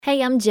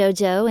Hey, I'm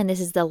Jojo, and this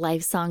is the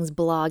Life Songs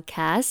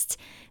blogcast.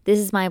 This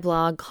is my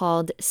blog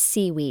called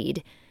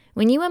Seaweed.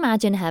 When you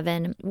imagine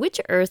heaven, which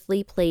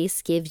earthly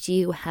place gives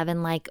you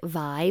heaven-like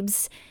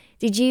vibes?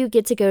 Did you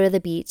get to go to the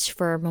beach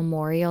for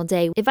Memorial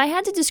Day? If I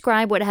had to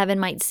describe what heaven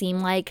might seem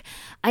like,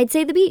 I'd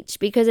say the beach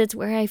because it's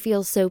where I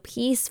feel so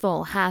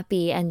peaceful,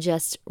 happy, and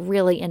just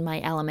really in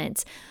my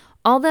element.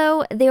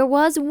 Although there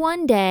was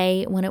one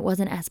day when it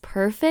wasn't as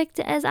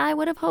perfect as I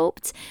would have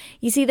hoped.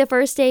 You see, the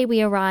first day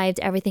we arrived,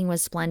 everything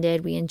was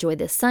splendid. We enjoyed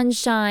the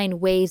sunshine,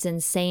 waves,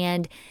 and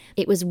sand.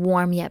 It was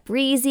warm yet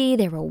breezy.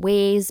 There were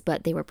waves,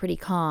 but they were pretty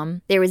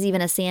calm. There was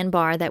even a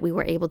sandbar that we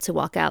were able to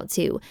walk out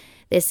to.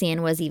 The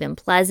sand was even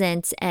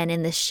pleasant, and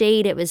in the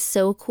shade, it was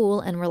so cool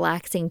and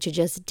relaxing to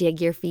just dig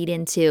your feet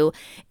into.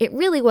 It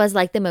really was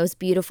like the most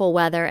beautiful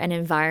weather and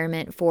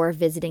environment for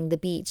visiting the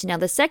beach. Now,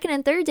 the second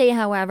and third day,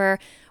 however,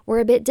 were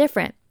a bit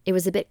different. It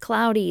was a bit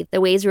cloudy.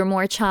 The waves were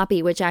more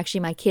choppy, which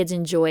actually my kids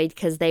enjoyed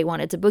because they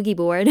wanted to boogie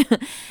board.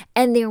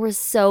 And there was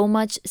so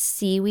much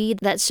seaweed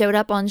that showed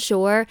up on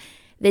shore.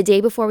 The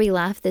day before we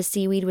left, the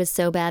seaweed was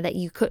so bad that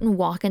you couldn't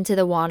walk into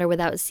the water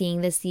without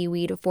seeing the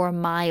seaweed for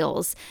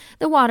miles.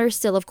 The water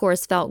still, of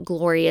course, felt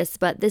glorious,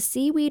 but the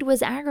seaweed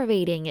was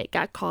aggravating. It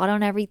got caught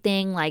on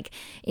everything, like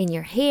in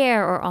your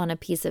hair or on a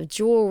piece of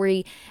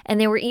jewelry.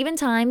 And there were even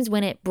times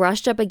when it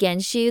brushed up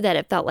against you that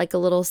it felt like a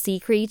little sea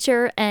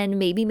creature and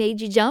maybe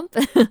made you jump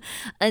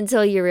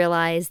until you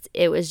realized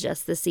it was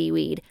just the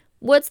seaweed.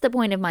 What's the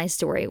point of my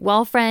story?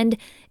 Well, friend,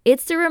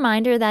 it's the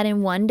reminder that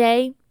in one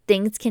day,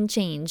 things can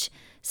change.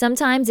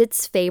 Sometimes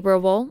it's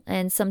favorable,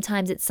 and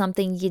sometimes it's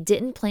something you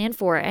didn't plan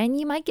for and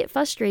you might get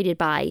frustrated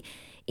by.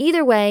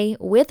 Either way,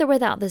 with or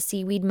without the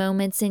seaweed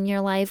moments in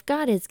your life,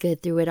 God is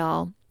good through it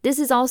all. This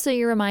is also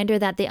your reminder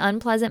that the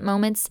unpleasant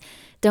moments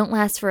don't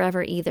last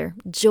forever either.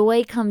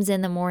 Joy comes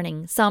in the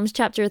morning. Psalms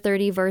chapter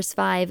 30, verse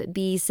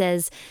 5b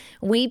says,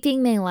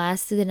 "Weeping may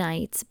last through the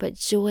night, but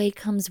joy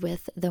comes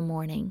with the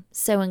morning."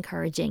 So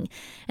encouraging.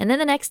 And then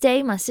the next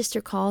day, my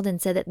sister called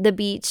and said that the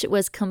beach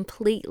was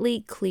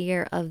completely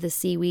clear of the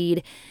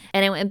seaweed.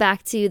 And I went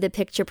back to the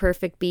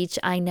picture-perfect beach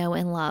I know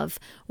and love.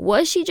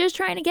 Was she just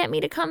trying to get me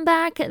to come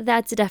back?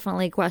 That's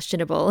definitely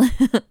questionable.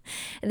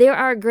 There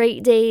are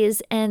great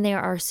days and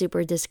there are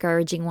super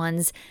discouraging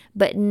ones,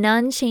 but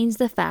none change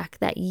the fact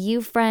that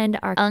you, friend,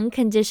 are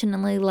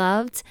unconditionally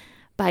loved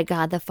by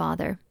God the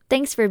Father.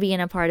 Thanks for being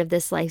a part of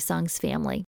this Life Songs family.